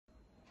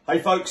Hey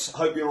folks,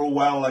 hope you're all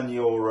well and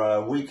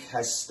your week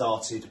has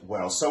started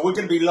well. So we're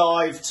going to be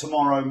live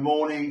tomorrow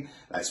morning,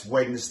 that's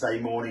Wednesday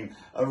morning,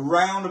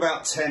 around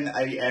about 10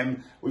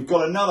 a.m. We've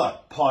got another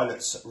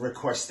pilot's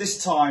request,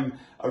 this time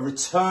a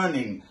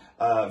returning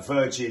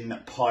Virgin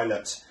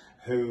pilot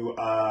who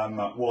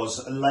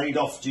was laid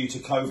off due to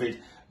COVID,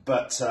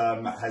 but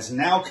has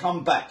now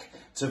come back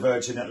to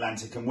Virgin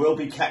Atlantic, and we'll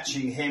be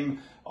catching him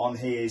on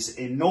his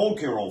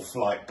inaugural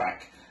flight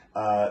back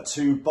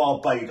to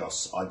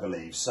Barbados, I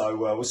believe. So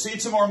we'll see you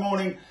tomorrow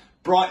morning,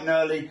 bright and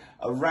early,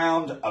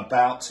 around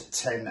about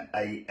 10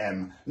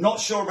 a.m. Not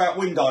sure about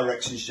wind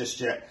directions just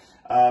yet,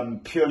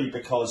 purely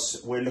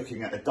because we're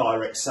looking at a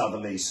direct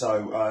southerly.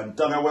 So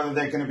don't know whether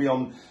they're going to be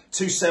on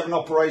 27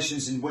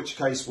 operations, in which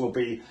case will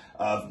be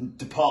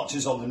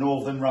departures on the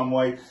northern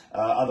runway.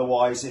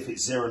 Otherwise, if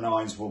it's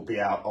 09s, we'll be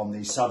out on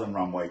the southern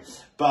runway.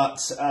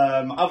 But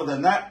other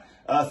than that,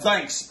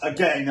 thanks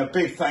again, a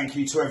big thank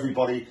you to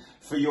everybody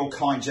for your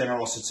kind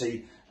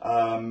generosity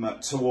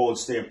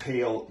towards the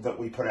appeal that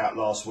we put out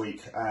last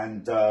week,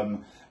 and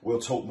we'll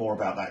talk more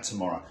about that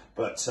tomorrow.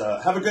 But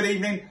have a good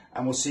evening,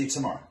 and we'll see you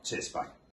tomorrow. Cheers, bye.